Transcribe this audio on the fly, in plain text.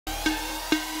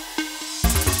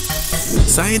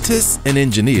Scientists and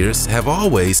engineers have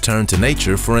always turned to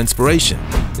nature for inspiration,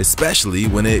 especially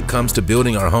when it comes to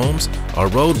building our homes, our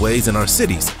roadways, and our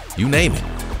cities, you name it.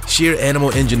 Sheer animal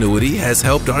ingenuity has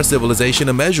helped our civilization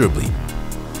immeasurably.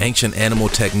 Ancient animal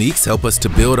techniques help us to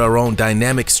build our own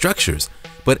dynamic structures,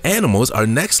 but animals are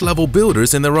next-level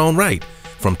builders in their own right.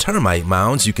 From termite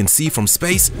mounds you can see from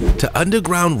space to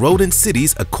underground rodent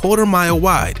cities a quarter-mile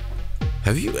wide.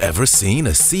 Have you ever seen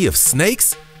a sea of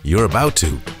snakes? You're about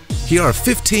to. Here are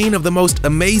 15 of the most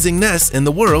amazing nests in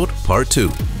the world, Part 2.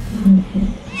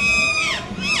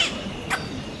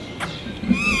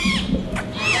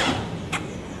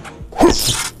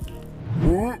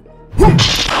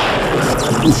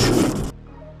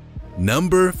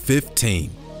 Number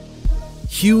 15.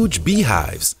 Huge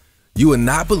beehives. You would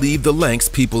not believe the lengths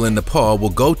people in Nepal will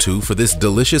go to for this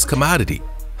delicious commodity.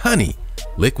 Honey,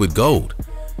 liquid gold.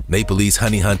 Nepalese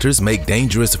honey hunters make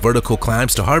dangerous vertical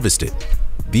climbs to harvest it.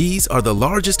 These are the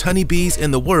largest honeybees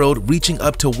in the world, reaching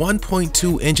up to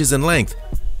 1.2 inches in length.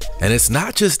 And it's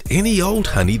not just any old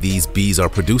honey these bees are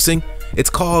producing, it's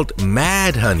called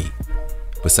mad honey.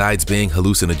 Besides being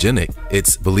hallucinogenic,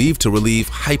 it's believed to relieve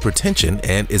hypertension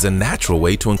and is a natural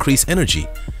way to increase energy.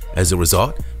 As a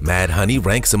result, mad honey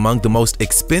ranks among the most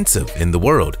expensive in the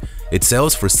world. It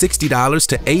sells for $60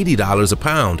 to $80 a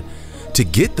pound. To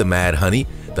get the mad honey,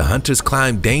 the hunters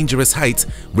climb dangerous heights,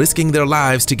 risking their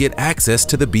lives to get access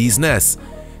to the bees' nests.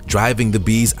 Driving the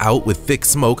bees out with thick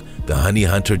smoke, the honey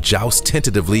hunter jousts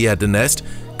tentatively at the nest,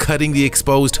 cutting the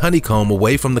exposed honeycomb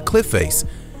away from the cliff face.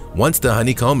 Once the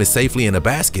honeycomb is safely in a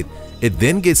basket, it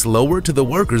then gets lowered to the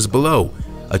workers below,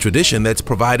 a tradition that's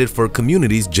provided for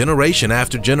communities generation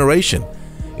after generation.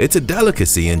 It's a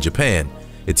delicacy in Japan.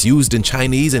 It's used in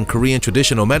Chinese and Korean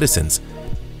traditional medicines.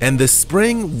 And the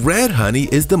spring red honey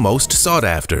is the most sought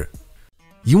after.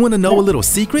 You want to know a little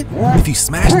secret? If you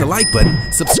smash the like button,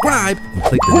 subscribe, and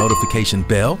click the notification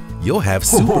bell, you'll have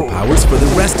superpowers for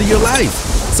the rest of your life.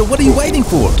 So what are you waiting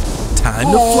for? Time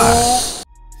to fly.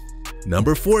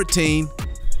 Number 14.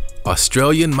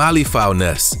 Australian malleefowl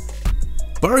nests.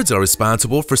 Birds are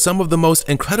responsible for some of the most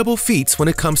incredible feats when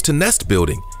it comes to nest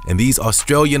building, and these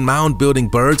Australian mound-building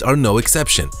birds are no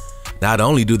exception. Not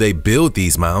only do they build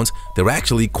these mounds, they're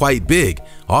actually quite big,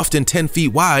 often 10 feet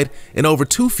wide and over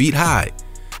 2 feet high.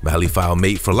 Malleefowl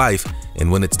mate for life,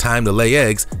 and when it's time to lay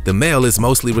eggs, the male is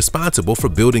mostly responsible for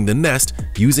building the nest,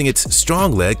 using its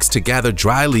strong legs to gather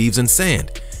dry leaves and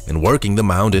sand, and working the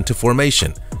mound into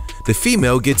formation. The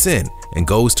female gets in and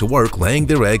goes to work laying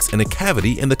their eggs in a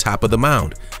cavity in the top of the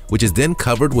mound, which is then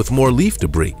covered with more leaf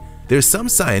debris. There's some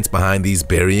science behind these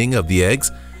burying of the eggs.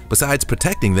 Besides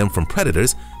protecting them from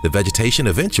predators, the vegetation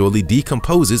eventually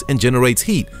decomposes and generates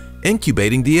heat,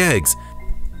 incubating the eggs.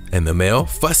 And the male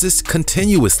fusses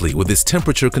continuously with his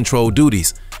temperature control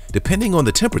duties. Depending on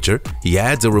the temperature, he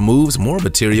adds or removes more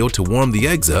material to warm the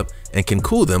eggs up and can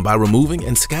cool them by removing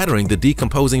and scattering the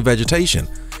decomposing vegetation,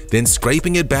 then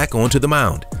scraping it back onto the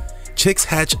mound. Chicks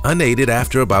hatch unaided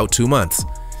after about 2 months.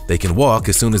 They can walk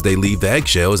as soon as they leave the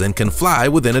eggshells and can fly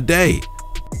within a day.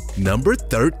 Number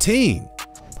 13.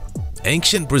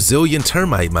 Ancient Brazilian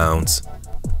termite mounds.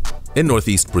 In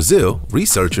northeast Brazil,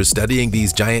 researchers studying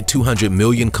these giant 200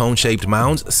 million cone-shaped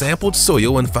mounds sampled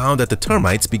soil and found that the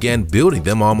termites began building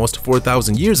them almost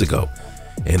 4,000 years ago,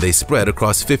 and they spread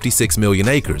across 56 million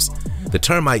acres. The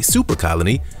termite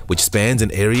supercolony, which spans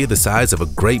an area the size of a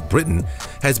Great Britain,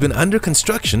 has been under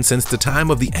construction since the time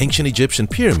of the ancient Egyptian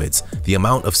pyramids. The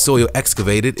amount of soil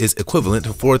excavated is equivalent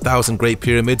to 4,000 Great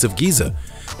Pyramids of Giza,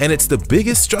 and it's the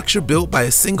biggest structure built by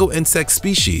a single insect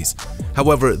species.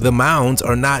 However, the mounds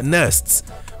are not nests.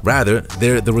 Rather,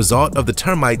 they're the result of the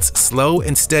termites' slow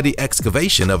and steady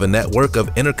excavation of a network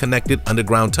of interconnected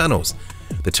underground tunnels.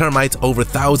 The termites over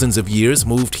thousands of years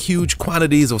moved huge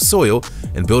quantities of soil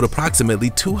and built approximately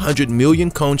 200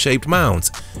 million cone-shaped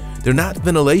mounds. They're not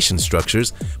ventilation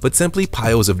structures, but simply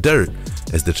piles of dirt.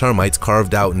 As the termites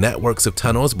carved out networks of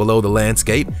tunnels below the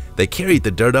landscape, they carried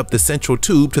the dirt up the central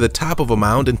tube to the top of a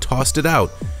mound and tossed it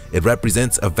out. It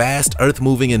represents a vast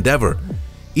earth-moving endeavor.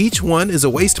 Each one is a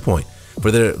waste point for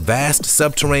their vast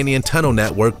subterranean tunnel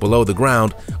network below the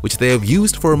ground, which they have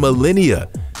used for millennia.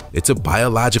 It's a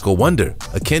biological wonder,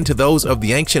 akin to those of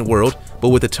the ancient world, but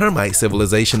with the termite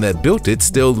civilization that built it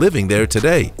still living there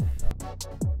today.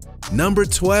 Number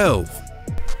 12.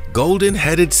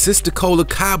 Golden-headed cisticola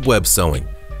cobweb sewing.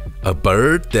 A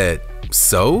bird that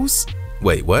sews?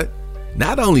 Wait, what?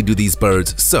 Not only do these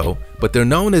birds sew, but they're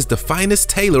known as the finest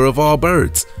tailor of all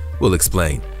birds. We'll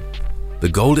explain. The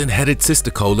golden-headed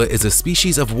cisticola is a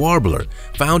species of warbler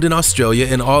found in Australia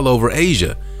and all over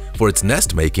Asia. For its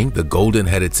nest making, the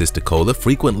golden-headed cisticola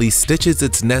frequently stitches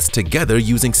its nest together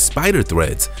using spider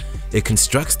threads. It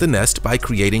constructs the nest by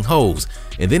creating holes,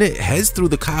 and then it heads through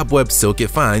the cobweb silk it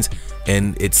finds,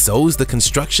 and it sews the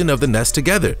construction of the nest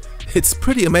together. It's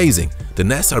pretty amazing. The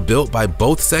nests are built by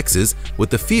both sexes, with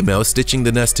the female stitching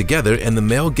the nest together and the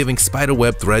male giving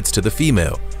spiderweb threads to the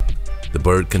female. The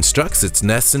bird constructs its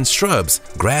nests in shrubs,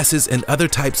 grasses, and other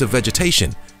types of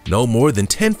vegetation, no more than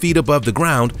 10 feet above the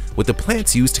ground, with the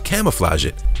plants used to camouflage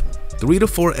it. 3 to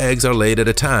 4 eggs are laid at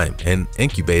a time and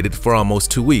incubated for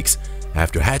almost 2 weeks.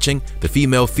 After hatching, the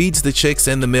female feeds the chicks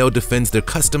and the male defends their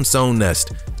custom-sewn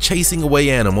nest, chasing away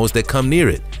animals that come near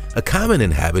it. A common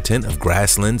inhabitant of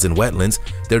grasslands and wetlands,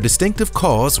 their distinctive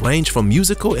calls range from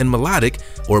musical and melodic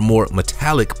or more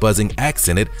metallic buzzing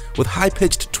accented with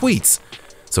high-pitched tweets.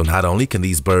 So not only can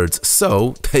these birds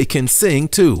sew, they can sing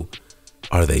too.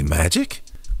 Are they magic?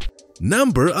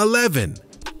 Number 11.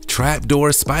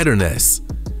 Trapdoor spider nests.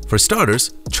 For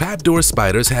starters, trapdoor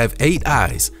spiders have 8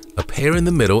 eyes, a pair in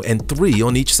the middle and 3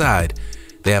 on each side.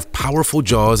 They have powerful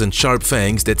jaws and sharp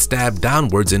fangs that stab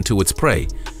downwards into its prey.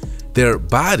 Their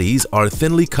bodies are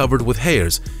thinly covered with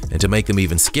hairs, and to make them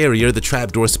even scarier, the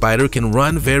trapdoor spider can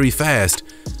run very fast.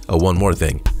 Oh, one more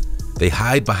thing. They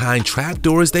hide behind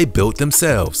trapdoors they built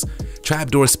themselves.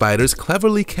 Trapdoor spiders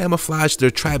cleverly camouflage their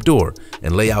trapdoor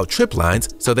and lay out trip lines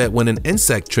so that when an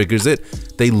insect triggers it,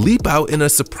 they leap out in a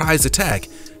surprise attack,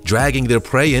 dragging their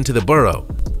prey into the burrow.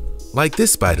 Like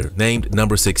this spider named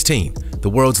Number 16, the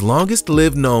world's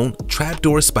longest-lived known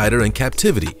trapdoor spider in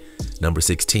captivity. Number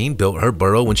 16 built her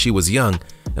burrow when she was young,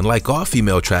 and like all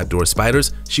female trapdoor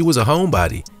spiders, she was a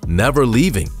homebody, never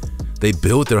leaving. They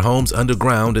build their homes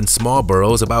underground in small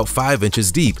burrows about 5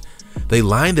 inches deep. They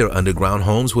line their underground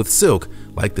homes with silk,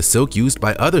 like the silk used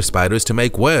by other spiders to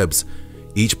make webs.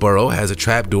 Each burrow has a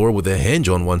trapdoor with a hinge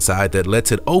on one side that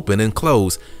lets it open and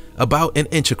close, about an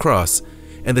inch across.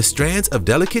 And the strands of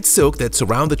delicate silk that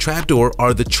surround the trapdoor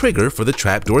are the trigger for the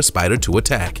trapdoor spider to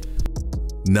attack.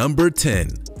 Number 10.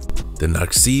 The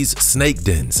Narcisse snake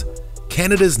dens.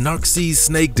 Canada's Narcisse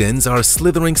snake dens are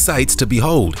slithering sights to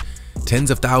behold.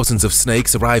 Tens of thousands of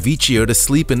snakes arrive each year to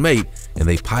sleep and mate, and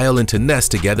they pile into nests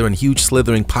together in huge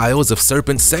slithering piles of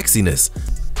serpent sexiness.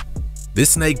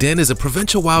 This snake den is a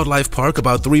provincial wildlife park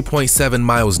about 3.7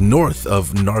 miles north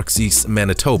of Narcisse,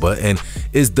 Manitoba, and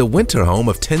is the winter home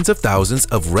of tens of thousands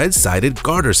of red-sided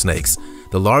garter snakes,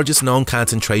 the largest known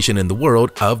concentration in the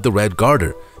world of the red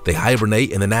garter. They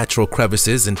hibernate in the natural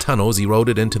crevices and tunnels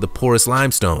eroded into the porous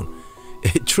limestone.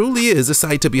 It truly is a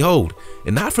sight to behold,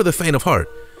 and not for the faint of heart.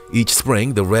 Each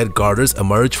spring, the red garters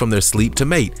emerge from their sleep to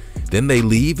mate. Then they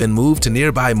leave and move to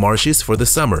nearby marshes for the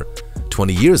summer.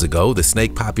 20 years ago, the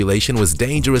snake population was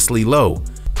dangerously low.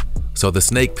 So the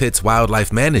Snake Pits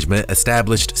Wildlife Management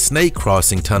established snake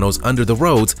crossing tunnels under the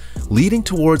roads, leading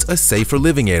towards a safer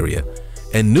living area.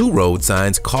 And new road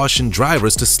signs cautioned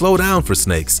drivers to slow down for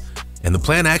snakes. And the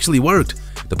plan actually worked.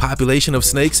 The population of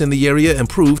snakes in the area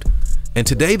improved, and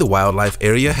today the wildlife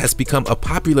area has become a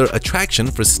popular attraction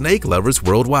for snake lovers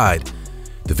worldwide.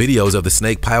 The videos of the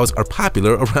snake piles are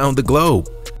popular around the globe.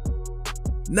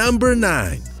 Number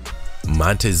 9.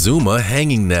 Montezuma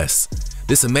hanging nests.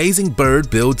 This amazing bird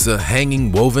builds a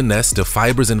hanging woven nest of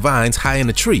fibers and vines high in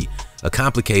a tree, a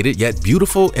complicated yet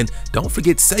beautiful and don't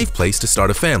forget safe place to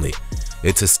start a family.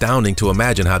 It's astounding to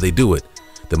imagine how they do it.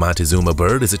 The Montezuma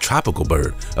bird is a tropical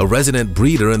bird, a resident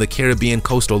breeder in the Caribbean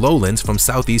coastal lowlands from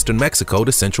southeastern Mexico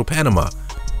to central Panama.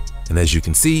 And as you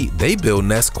can see, they build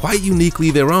nests quite uniquely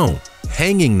their own,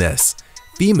 hanging nests.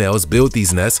 Females build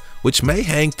these nests, which may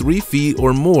hang 3 feet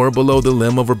or more below the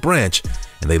limb of a branch,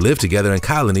 and they live together in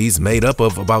colonies made up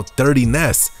of about 30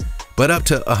 nests. But up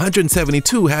to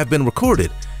 172 have been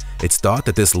recorded. It's thought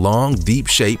that this long, deep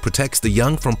shape protects the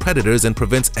young from predators and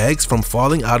prevents eggs from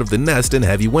falling out of the nest in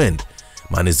heavy wind.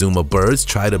 Montezuma birds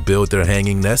try to build their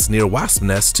hanging nests near wasp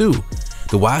nests too.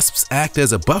 The wasps act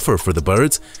as a buffer for the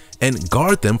birds and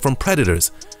guard them from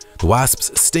predators. The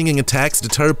wasps' stinging attacks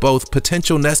deter both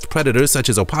potential nest predators such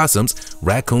as opossums,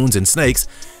 raccoons, and snakes,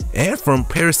 and from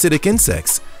parasitic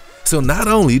insects. So not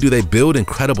only do they build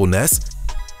incredible nests,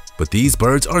 but these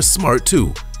birds are smart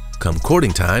too. Come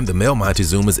courting time, the male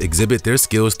Montezumas exhibit their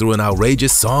skills through an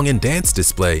outrageous song and dance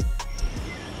display.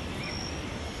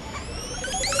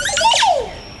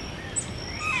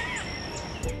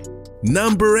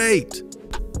 Number 8.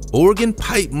 Oregon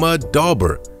pipe mud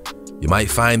dauber. You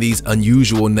might find these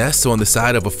unusual nests on the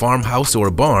side of a farmhouse or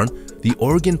a barn. The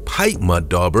Oregon pipe mud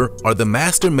dauber are the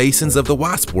master masons of the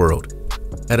wasp world.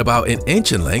 At about an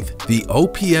inch in length, the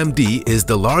OPMD is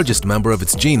the largest member of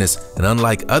its genus, and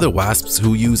unlike other wasps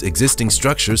who use existing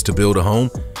structures to build a home,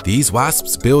 these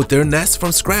wasps build their nests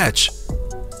from scratch.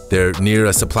 They're near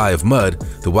a supply of mud.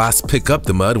 The wasps pick up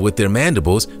the mud with their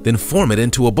mandibles, then form it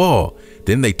into a ball.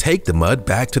 Then they take the mud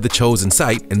back to the chosen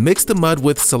site and mix the mud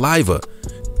with saliva.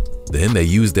 Then they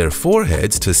use their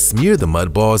foreheads to smear the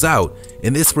mud balls out,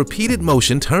 and this repeated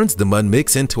motion turns the mud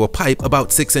mix into a pipe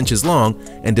about 6 inches long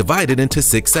and divided into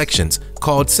 6 sections,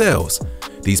 called cells.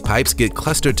 These pipes get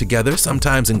clustered together,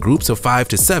 sometimes in groups of 5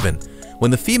 to 7.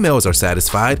 When the females are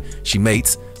satisfied, she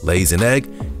mates, lays an egg,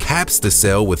 caps the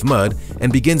cell with mud,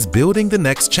 and begins building the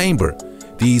next chamber.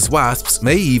 These wasps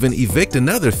may even evict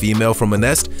another female from a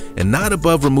nest and not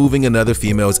above removing another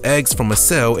female's eggs from a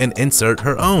cell and insert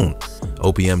her own.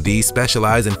 OPMD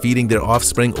specialize in feeding their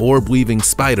offspring orb-weaving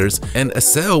spiders, and a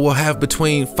cell will have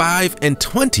between 5 and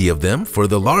 20 of them for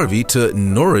the larvae to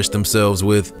nourish themselves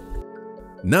with.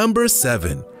 Number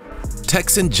 7.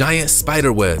 Texan giant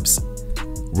spider webs.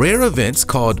 Rare events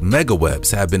called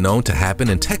megawebs have been known to happen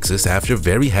in Texas after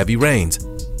very heavy rains.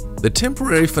 The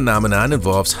temporary phenomenon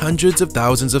involves hundreds of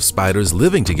thousands of spiders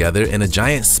living together in a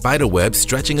giant spider web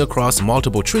stretching across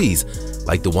multiple trees,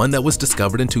 like the one that was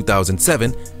discovered in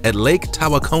 2007 at Lake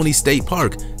Tawakoni State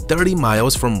Park, 30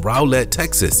 miles from Rowlett,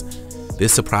 Texas.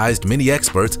 This surprised many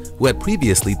experts who had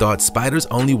previously thought spiders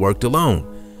only worked alone.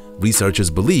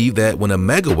 Researchers believe that when a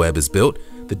megaweb is built,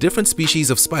 the different species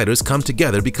of spiders come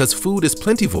together because food is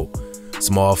plentiful.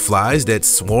 Small flies that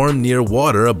swarm near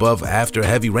water above after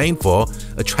heavy rainfall,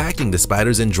 attracting the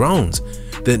spiders in drones.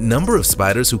 The number of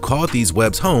spiders who called these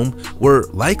webs home were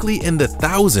likely in the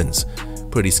thousands.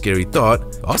 Pretty scary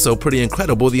thought, also pretty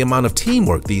incredible the amount of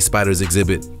teamwork these spiders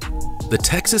exhibit. The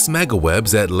Texas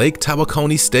megawebs at Lake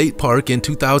Tawakoni State Park in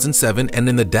 2007 and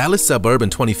in the Dallas suburb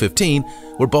in 2015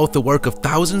 were both the work of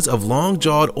thousands of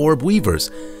long-jawed orb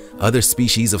weavers. Other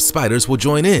species of spiders will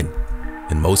join in.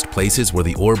 In most places where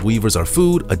the orb weavers are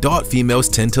food, adult females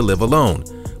tend to live alone.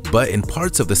 But in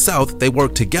parts of the South, they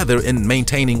work together in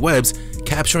maintaining webs,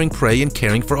 capturing prey and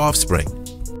caring for offspring.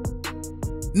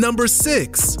 Number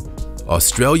 6.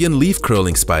 Australian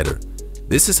leaf-curling spider.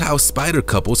 This is how spider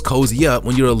couples cozy up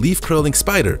when you're a leaf-curling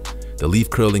spider. The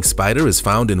leaf-curling spider is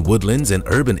found in woodlands and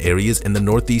urban areas in the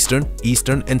northeastern,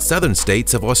 eastern, and southern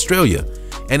states of Australia.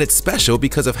 And it's special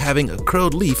because of having a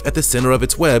curled leaf at the center of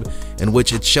its web in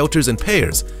which it shelters in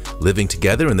pairs, living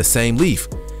together in the same leaf.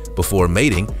 Before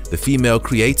mating, the female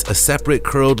creates a separate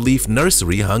curled leaf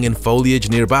nursery hung in foliage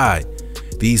nearby.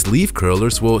 These leaf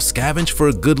curlers will scavenge for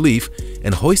a good leaf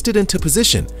and hoist it into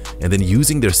position, and then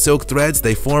using their silk threads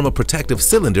they form a protective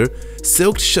cylinder,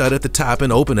 silked shut at the top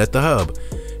and open at the hub.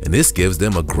 And this gives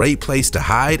them a great place to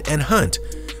hide and hunt.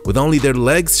 With only their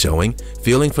legs showing,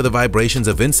 feeling for the vibrations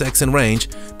of insects in range,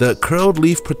 the curled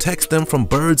leaf protects them from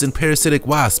birds and parasitic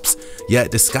wasps, yet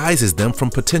disguises them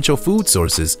from potential food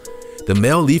sources. The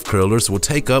male leaf curlers will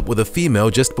take up with a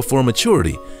female just before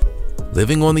maturity,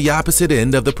 living on the opposite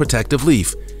end of the protective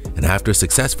leaf. And after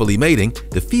successfully mating,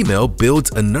 the female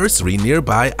builds a nursery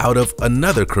nearby out of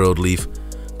another curled leaf.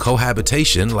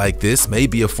 Cohabitation like this may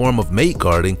be a form of mate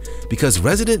guarding because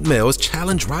resident males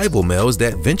challenge rival males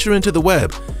that venture into the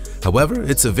web. However,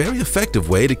 it's a very effective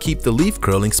way to keep the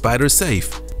leaf-curling spiders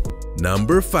safe.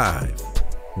 Number 5.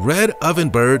 Red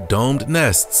ovenbird domed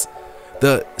nests.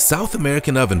 The South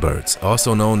American ovenbirds,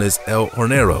 also known as El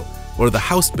Hornero or the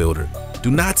house builder,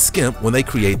 do not skimp when they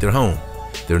create their home.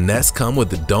 Their nests come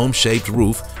with a dome-shaped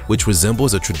roof which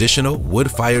resembles a traditional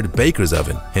wood-fired baker's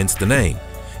oven, hence the name.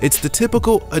 It's the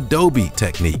typical adobe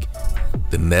technique.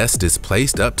 The nest is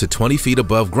placed up to 20 feet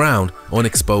above ground on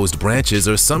exposed branches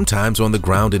or sometimes on the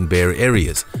ground in bare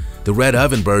areas. The red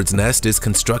ovenbird's nest is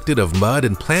constructed of mud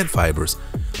and plant fibers.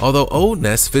 Although old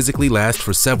nests physically last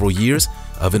for several years,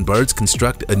 ovenbirds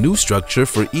construct a new structure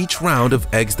for each round of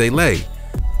eggs they lay.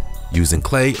 Using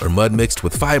clay or mud mixed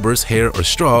with fibers, hair, or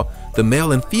straw, the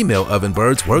male and female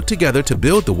ovenbirds work together to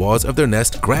build the walls of their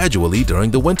nest gradually during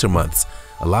the winter months,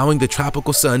 allowing the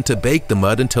tropical sun to bake the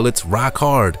mud until it's rock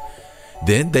hard.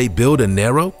 Then they build a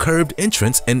narrow, curved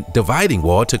entrance and dividing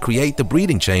wall to create the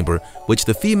breeding chamber, which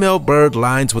the female bird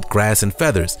lines with grass and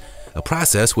feathers, a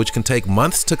process which can take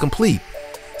months to complete.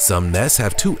 Some nests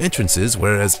have 2 entrances,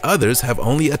 whereas others have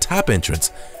only a top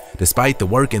entrance. Despite the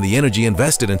work and the energy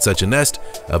invested in such a nest,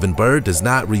 ovenbird does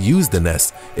not reuse the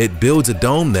nest. It builds a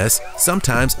dome nest,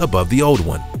 sometimes above the old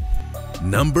one.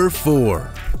 Number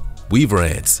 4. Weaver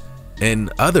ants.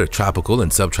 In other tropical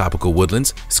and subtropical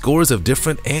woodlands, scores of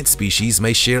different ant species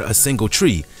may share a single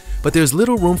tree, but there's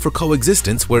little room for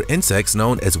coexistence where insects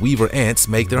known as weaver ants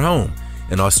make their home,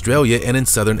 in Australia and in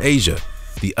southern Asia,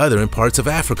 the other in parts of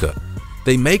Africa.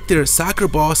 They make their soccer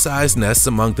ball-sized nests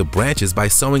among the branches by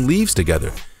sewing leaves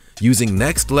together. Using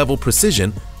next-level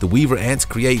precision, the weaver ants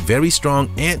create very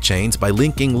strong ant chains by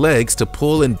linking legs to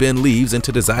pull and bend leaves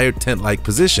into desired tent-like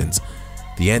positions.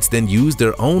 The ants then use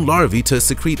their own larvae to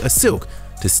secrete a silk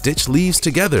to stitch leaves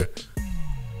together.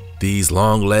 These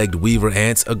long-legged weaver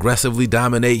ants aggressively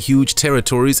dominate huge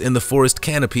territories in the forest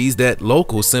canopies that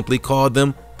locals simply call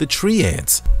them the tree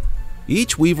ants.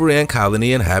 Each weaver ant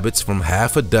colony inhabits from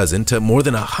half a dozen to more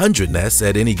than 100 nests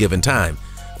at any given time,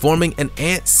 forming an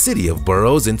ant city of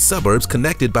burrows and suburbs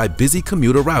connected by busy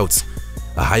commuter routes.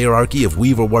 A hierarchy of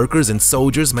weaver workers and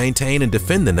soldiers maintain and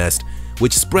defend the nest,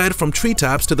 which spread from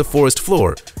treetops to the forest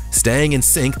floor, staying in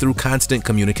sync through constant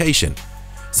communication.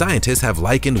 Scientists have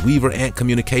likened weaver ant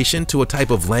communication to a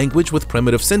type of language with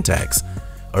primitive syntax.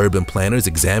 Urban planners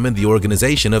examine the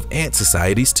organization of ant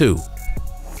societies too.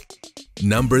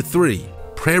 Number 3.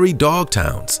 Prairie dog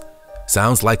towns.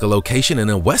 Sounds like a location in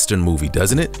a Western movie,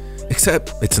 doesn't it?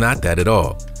 Except it's not that at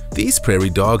all. These prairie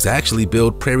dogs actually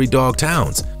build prairie dog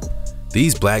towns.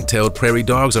 These black-tailed prairie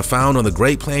dogs are found on the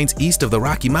Great Plains east of the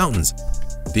Rocky Mountains.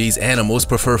 These animals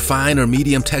prefer fine or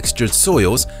medium-textured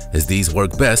soils, as these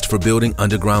work best for building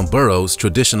underground burrows,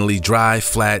 traditionally dry,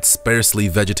 flat, sparsely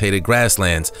vegetated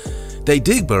grasslands. They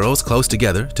dig burrows close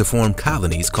together to form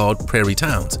colonies called prairie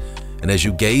towns. And as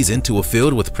you gaze into a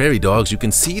field with prairie dogs, you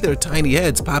can see their tiny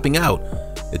heads popping out.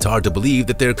 It's hard to believe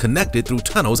that they're connected through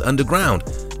tunnels underground,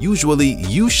 usually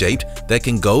U-shaped, that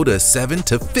can go to 7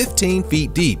 to 15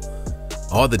 feet deep.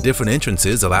 All the different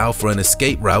entrances allow for an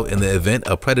escape route in the event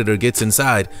a predator gets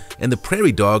inside, and the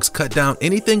prairie dogs cut down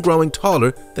anything growing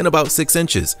taller than about 6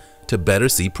 inches to better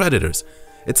see predators.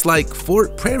 It's like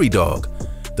Fort Prairie Dog.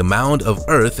 The mound of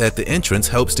earth at the entrance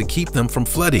helps to keep them from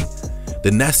flooding.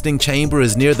 The nesting chamber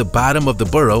is near the bottom of the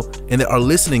burrow, and there are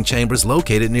listening chambers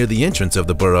located near the entrance of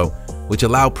the burrow, which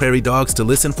allow prairie dogs to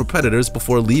listen for predators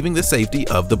before leaving the safety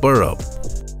of the burrow.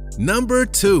 Number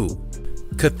 2.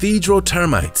 Cathedral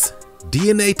termites.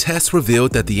 DNA tests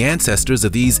revealed that the ancestors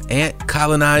of these ant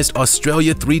colonized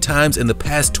Australia 3 times in the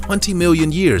past 20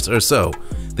 million years or so.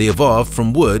 They evolved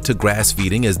from wood to grass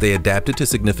feeding as they adapted to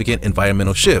significant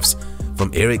environmental shifts,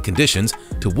 from arid conditions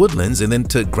to woodlands and then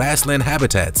to grassland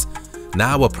habitats.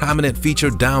 Now a prominent feature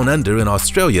down under in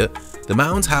Australia, the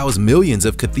mounds house millions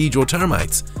of cathedral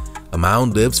termites. A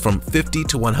mound lives from 50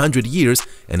 to 100 years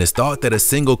and is thought that a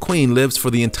single queen lives for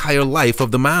the entire life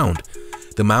of the mound.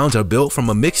 The mounds are built from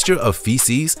a mixture of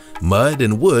feces, mud,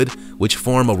 and wood, which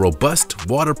form a robust,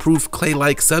 waterproof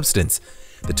clay-like substance.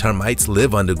 The termites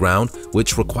live underground,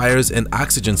 which requires an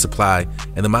oxygen supply,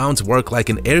 and the mounds work like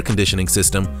an air conditioning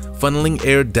system, funneling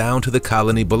air down to the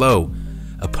colony below.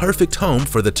 A perfect home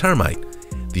for the termite,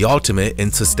 the ultimate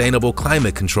in sustainable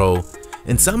climate control.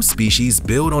 And some species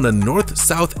build on a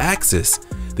north-south axis.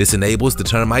 This enables the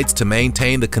termites to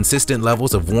maintain the consistent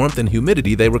levels of warmth and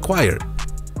humidity they require.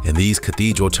 And these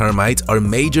cathedral termites are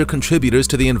major contributors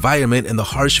to the environment in the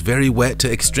harsh, very wet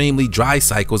to extremely dry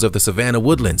cycles of the savanna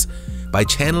woodlands. By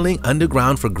channeling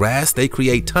underground for grass, they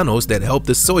create tunnels that help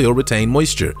the soil retain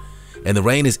moisture, and the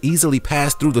rain is easily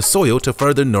passed through the soil to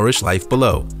further nourish life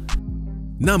below.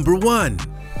 Number 1.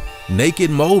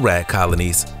 Naked mole rat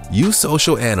colonies.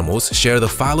 Eusocial animals share the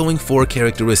following 4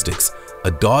 characteristics.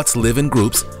 Adults live in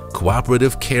groups,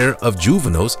 cooperative care of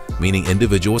juveniles, meaning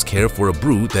individuals care for a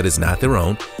brood that is not their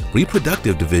own,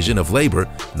 reproductive division of labor,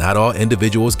 not all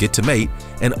individuals get to mate,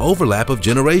 and overlap of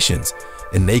generations.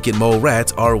 And naked mole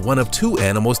rats are one of 2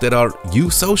 animals that are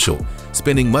eusocial,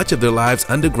 spending much of their lives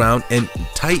underground in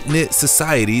tight-knit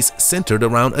societies centered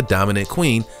around a dominant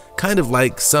queen, kind of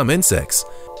like some insects.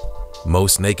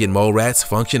 Most naked mole rats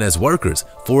function as workers,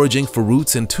 foraging for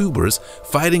roots and tubers,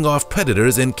 fighting off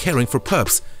predators, and caring for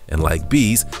pups. And like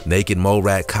bees, naked mole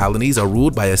rat colonies are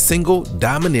ruled by a single,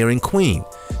 domineering queen.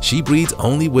 She breeds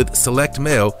only with select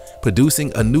male,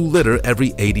 producing a new litter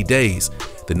every 80 days.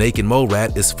 The naked mole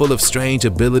rat is full of strange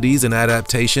abilities and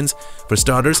adaptations. For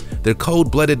starters, they're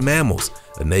cold-blooded mammals.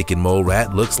 A naked mole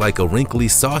rat looks like a wrinkly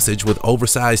sausage with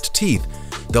oversized teeth.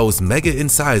 Those mega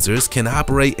incisors can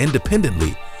operate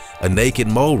independently. A naked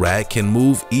mole rat can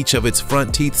move each of its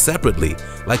front teeth separately,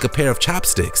 like a pair of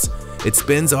chopsticks. It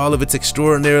spends all of its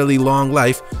extraordinarily long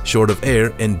life, short of air,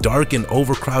 in dark and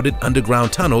overcrowded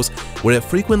underground tunnels where it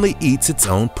frequently eats its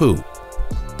own poo.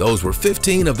 Those were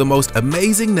 15 of the most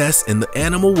amazing nests in the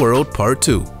animal world, part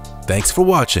 2. Thanks for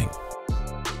watching.